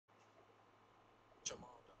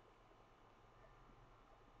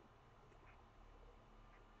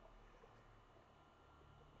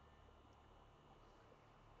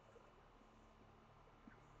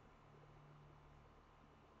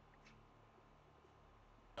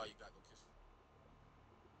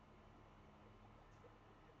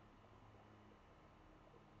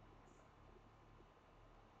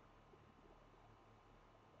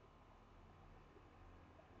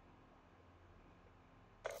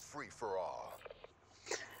Free for all.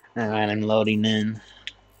 Alright, I'm loading in.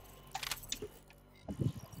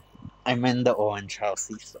 I'm in the orange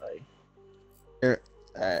house east side. Here,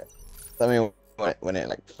 let me when it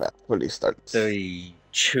like fully starts. 3,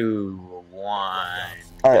 2, 1.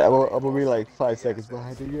 Alright, I will be like 5 seconds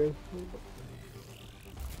behind you.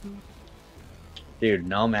 Dude,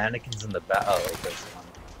 no mannequins in the back. Oh, wait, there's one.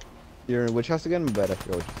 You're in which house again? But I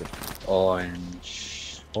forgot what you said.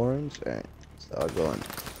 Orange. Orange? Alright, so I'll go in.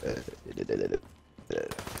 I'm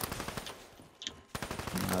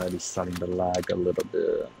already starting to lag a little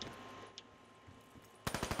bit.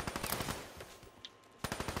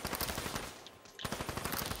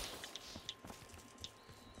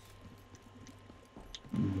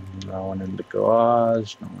 No one in the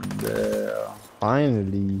garage, no one there.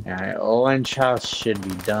 Finally. Alright, orange house should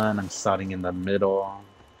be done. I'm starting in the middle.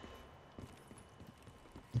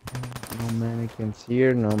 No mannequins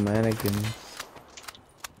here, no mannequins.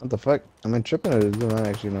 What the fuck? Am I tripping or is there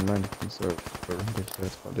actually no mannequins or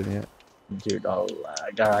it's spotted yet? Dude, oh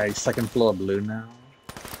lag. Alright, second floor blue now.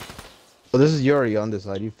 Oh, this is you already on this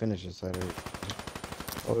side. You finished this side already.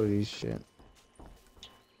 Holy shit.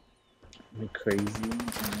 Am I crazy?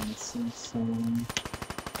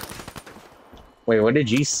 Wait, what did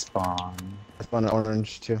you spawn? I spawned an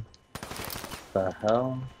orange too. The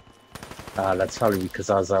hell? That's probably because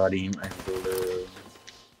I was already in blue.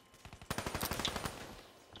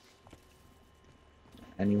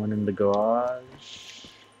 Anyone in the garage?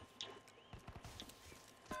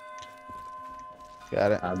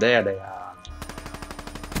 Got it. There they are.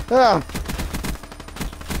 Ah!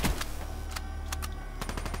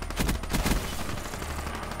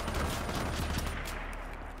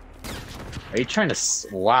 Are you trying to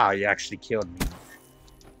wow, you actually killed me.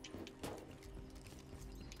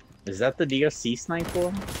 Is that the DRC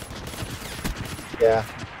sniper? Yeah.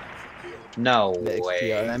 No The way.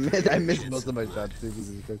 XPR. I missed most of my shots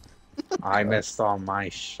too. I missed all my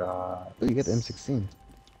shots. Oh, you get the M16.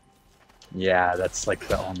 Yeah, that's like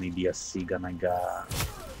the only DSC gun I got.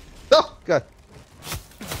 Oh, God.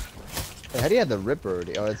 Hey, how do you have the Ripper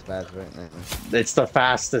already? Oh, it's fast, right? It's the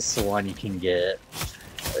fastest one you can get.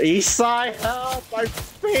 Eastside, help!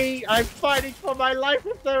 I'm fighting for my life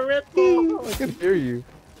with the Ripper! I can hear you.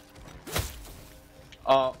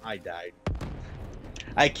 Oh, I died.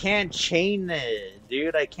 I can't chain it,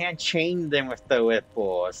 dude. I can't chain them with the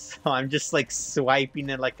Ripper, so I'm just like swiping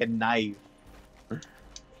it like a knife.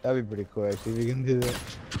 That'd be pretty cool, actually, if you can do that.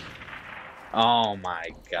 Oh my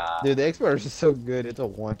god. Dude, the XPR is just so good. It's a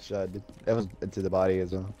one-shot. That was into the body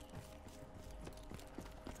as well.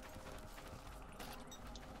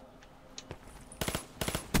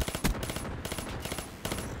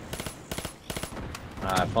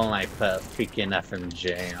 If only I put freaking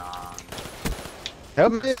FMJ on.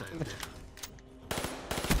 Help me!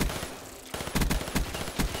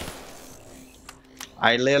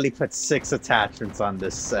 I literally put 6 attachments on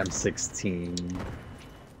this M16.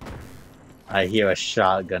 I hear a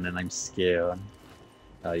shotgun and I'm scared.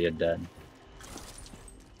 Oh, you're dead.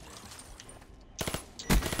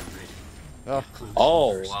 Oh,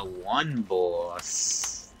 a one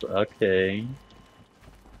boss. Okay.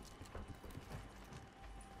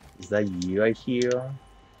 Is that you right here?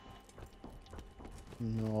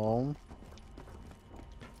 No.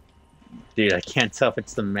 Dude, I can't tell if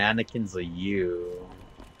it's the mannequins or you.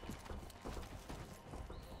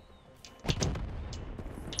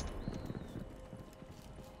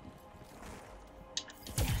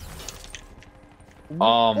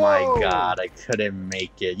 Oh my god, I couldn't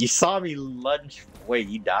make it. You saw me lunge. Wait,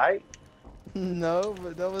 you died? No,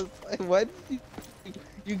 but that was... Why did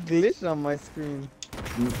you glitched on my screen?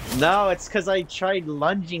 No, it's because I tried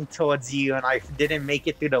lunging towards you and I didn't make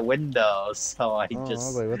it through the window, so I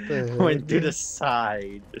just like, what the went through the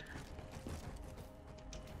side.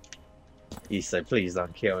 He said, please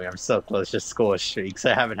don't kill me. I'm so close to score streaks.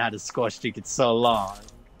 I haven't had a score streak in so long.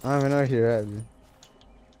 I don't even know you're at, dude.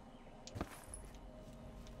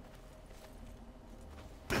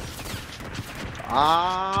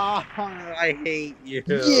 Ah, I hate you.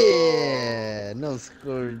 Yeah, no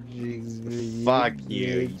score streaks. Fuck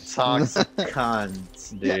you, you toxic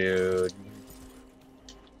cunt, dude.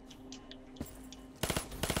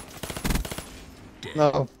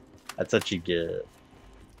 No. That's what you get.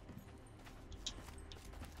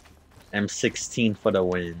 M16 for the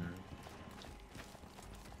win.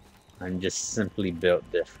 I'm just simply built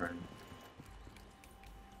different.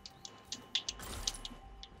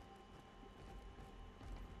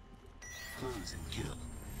 Close and kill.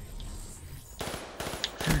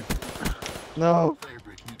 No.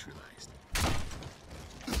 Firebreak neutralized.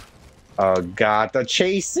 Oh god, they're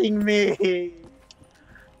chasing me!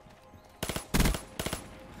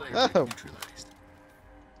 Firebreak Oh. neutralized.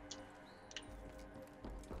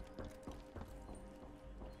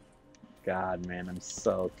 God, man, I'm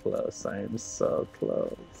so close. I am so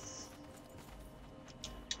close.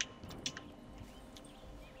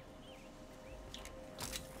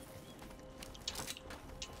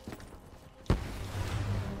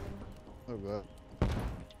 Oh god.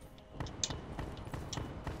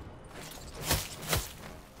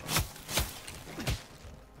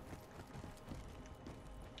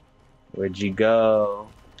 Where'd you go?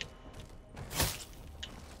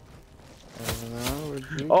 I don't know. Where'd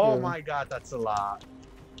you Oh go? my god, that's a lot.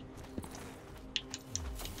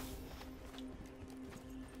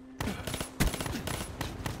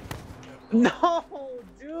 No,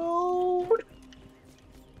 dude!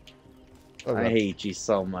 Oh I god. hate you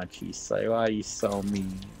so much, Isai. Why are you so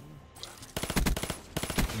mean?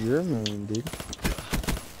 You're mean, dude.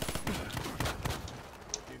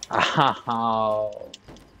 Ow.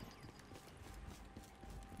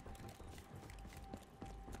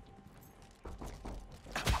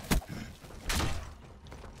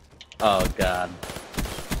 Oh god.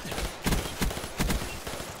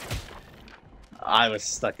 I was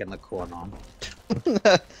stuck in the corner.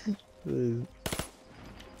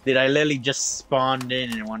 Did I literally just spawned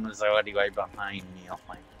in and one was already right behind me? Oh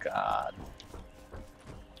my god.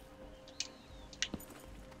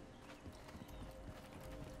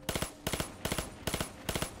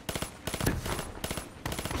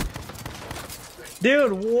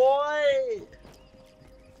 Dude, what?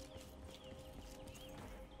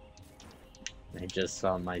 I just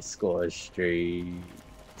found my score streaks.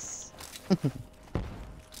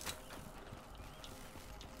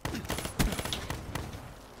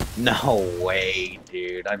 No way,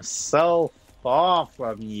 dude. I'm so far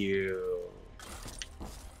from you.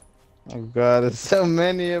 Oh god, there's so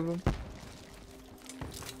many of them.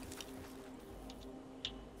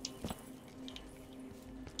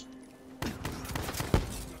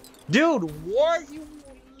 Dude, what? You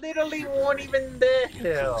literally weren't even there.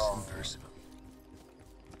 Close and personal.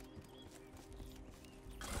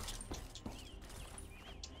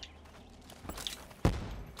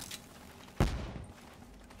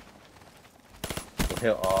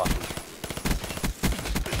 Hit off.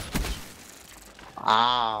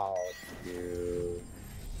 Ow, dude.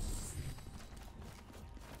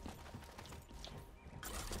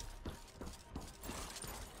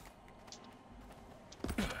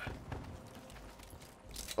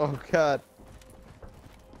 Oh god.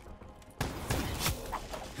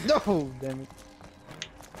 No, damn it.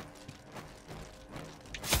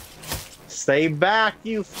 Stay back,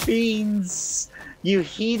 you fiends! You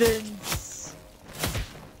heathens!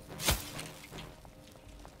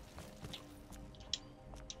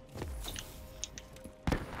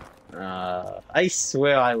 I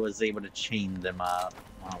swear I was able to chain them up.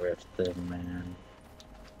 Oh, rift them, man.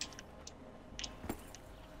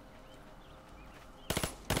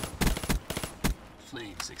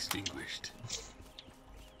 Flames extinguished.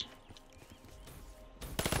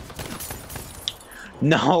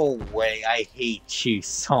 No way, I hate you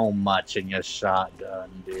so much in your shotgun,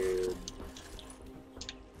 dude.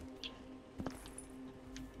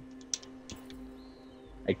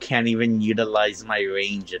 I can't even utilize my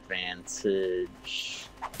range advantage.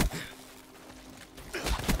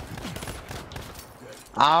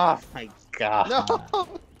 Oh my god. No!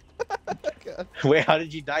 God. Wait, how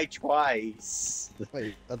did you die twice?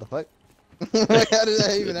 Wait, what the fuck? How did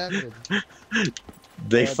that even happen?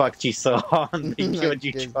 They What? fucked you so hard, they I killed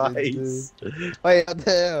you guess they twice. Wait, what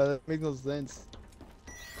the hell? That makes no sense.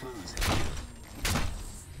 Close and kill.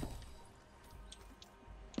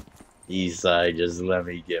 Isai, just let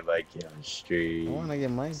me get my I chemistry. wanna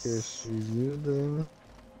get my kiss, dude.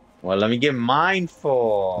 Well, let me get mine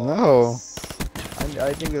for. No.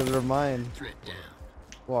 I think those are mine. Threat down.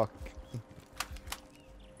 Walk.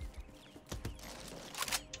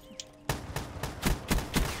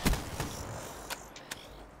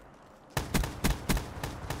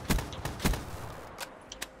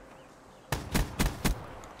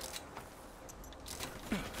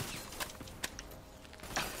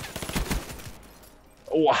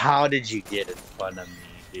 Oh, how did you get in front of me,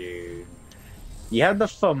 dude? You have the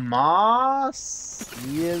FAMAS?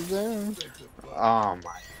 Yes, sir. Oh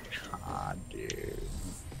my god, dude.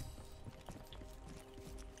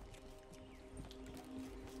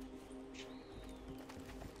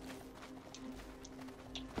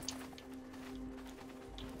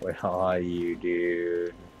 Where are you,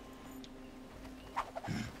 dude?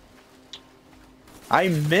 I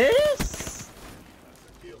miss.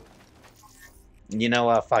 You know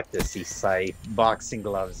what? Fuck this. He's safe. Boxing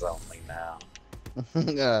gloves only now.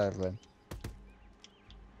 Alright, man.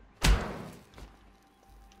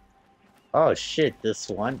 Oh shit! These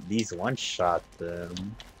one shot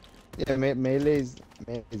them. Yeah, melee's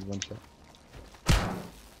one shot.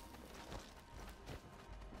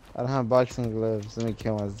 I don't have boxing gloves. Let me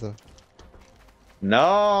kill myself.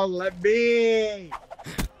 No, let me.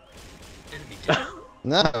 Enemy down.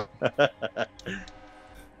 No.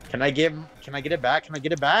 Can I get it back? Can I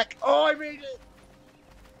get it back? Oh, I made it!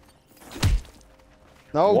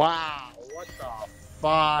 No. Wow, what the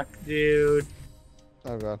fuck, dude?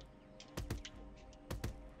 Oh god.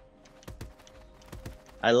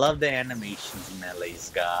 I love the animations Melee's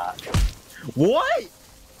got. What?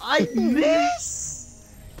 I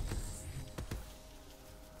miss?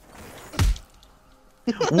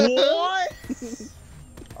 What?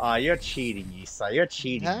 Oh, you're cheating, Issa. You're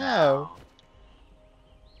cheating How? now.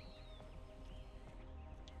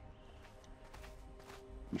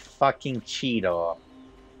 You fucking cheater. How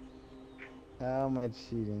am I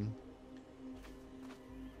cheating?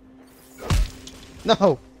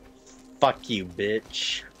 No. Fuck you,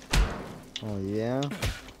 bitch. Oh yeah.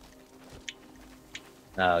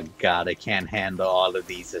 Oh god, I can't handle all of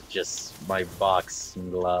these. It's just my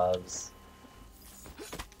boxing gloves.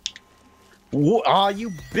 Oh, you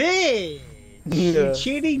bitch! Yeah. You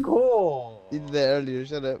cheating whore! You did that earlier.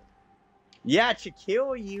 Shut up. Yeah, to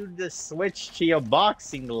kill you to switch to your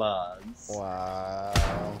boxing gloves.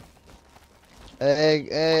 Wow.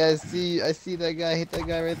 Hey, I see that guy. Hit that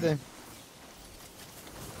guy right there.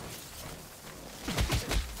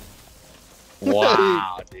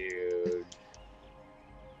 Wow, dude.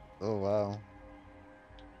 Oh wow.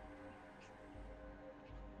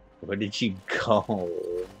 Where did you go?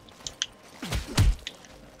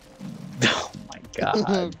 Oh my Oh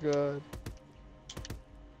god. god.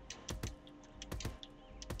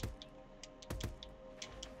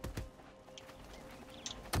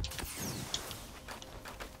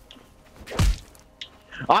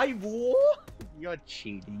 I won! You're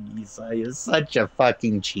cheating, Issa. You're such a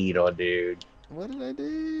fucking cheater, dude. What did I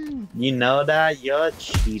do? You know that? You're a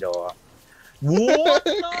cheater. What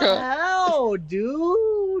the hell,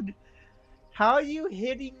 dude? How are you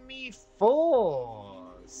hitting me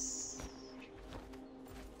force?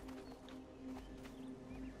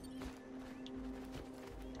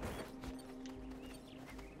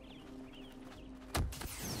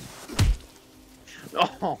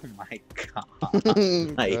 Oh my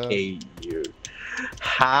god. I hate you.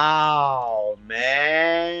 How,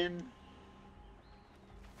 man?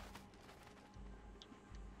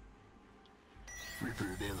 Reaper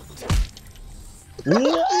available.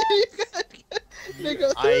 What?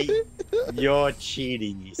 You're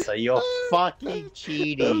cheating, Issa. You're fucking That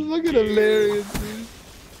cheating. was fucking dude. hilarious, dude.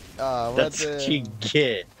 Ah, what That's what you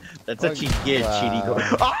get. That's what you get, Wow.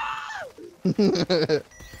 cheating. Ah! the?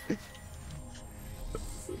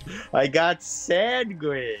 I got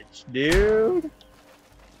sandwiched, dude.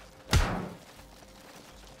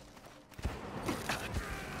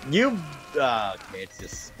 You. Okay, it's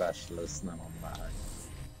just specialist. Never mind.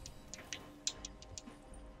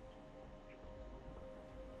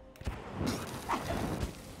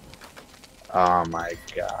 Oh my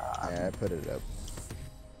god. Yeah, I put it up.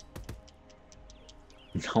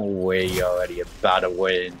 No way you're already about to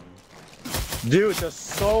win. Dude, there's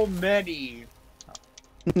so many.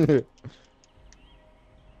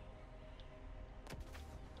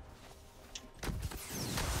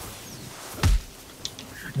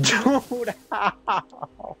 Dude, how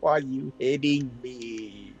are you hitting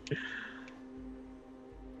me?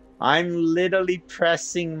 I'm literally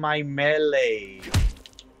pressing my melee.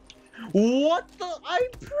 What the? I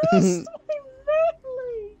pressed my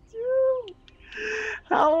melee, dude.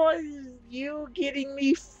 How are you getting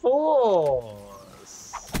me force?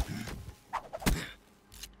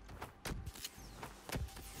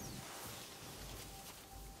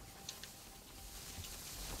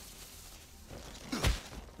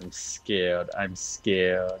 I'm scared. I'm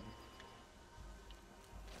scared.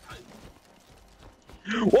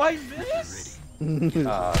 Why miss?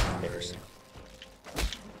 Okay.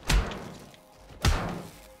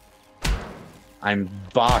 I'm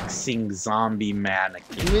boxing zombie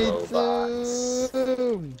mannequin Me robots.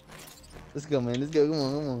 too. Let's go, man. Let's go. Come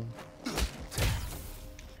on,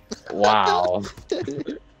 Wow. come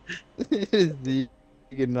on. You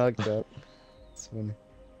get knocked out. It's funny.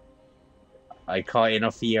 I call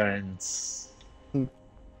interference.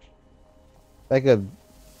 Back up,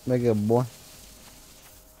 boy.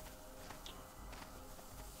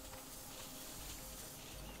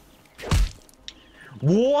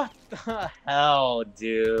 What the hell,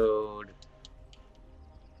 dude?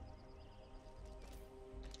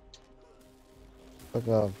 Fuck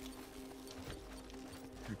off.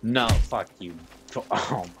 No, fuck you.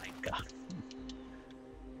 Oh my god.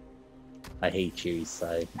 I hate you,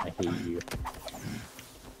 Isai. I hate you.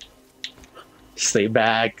 Stay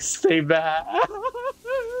back. Stay back.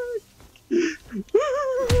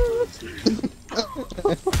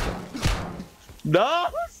 No,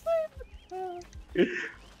 stay back.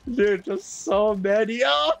 Dude, there's so many.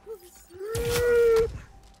 Oh.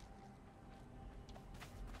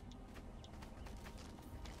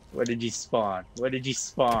 Where did you spawn? Where did you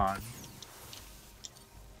spawn?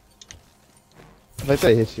 I think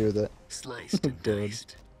I hit you with it. Sliced and Good.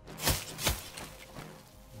 diced.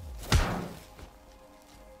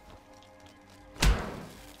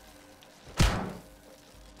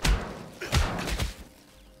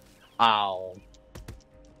 Ow.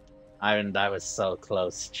 Iron, that was so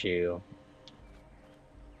close, Chew.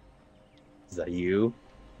 Is that you?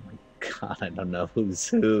 Oh my god, I don't know who's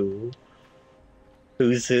who.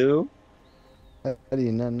 Who's who? How do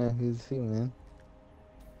you not know who's who, man?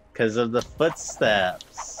 Because of the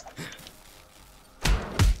footsteps.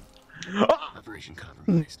 Operation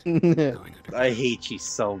compromised. Going under. I hate you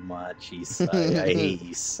so much, Isai. I hate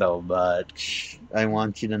you so much. I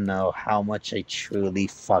want you to know how much I truly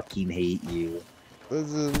fucking hate you.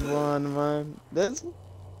 This is one, man. That's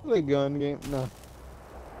a gun game. No.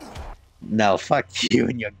 No, fuck you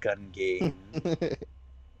and your gun game.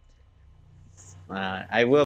 I will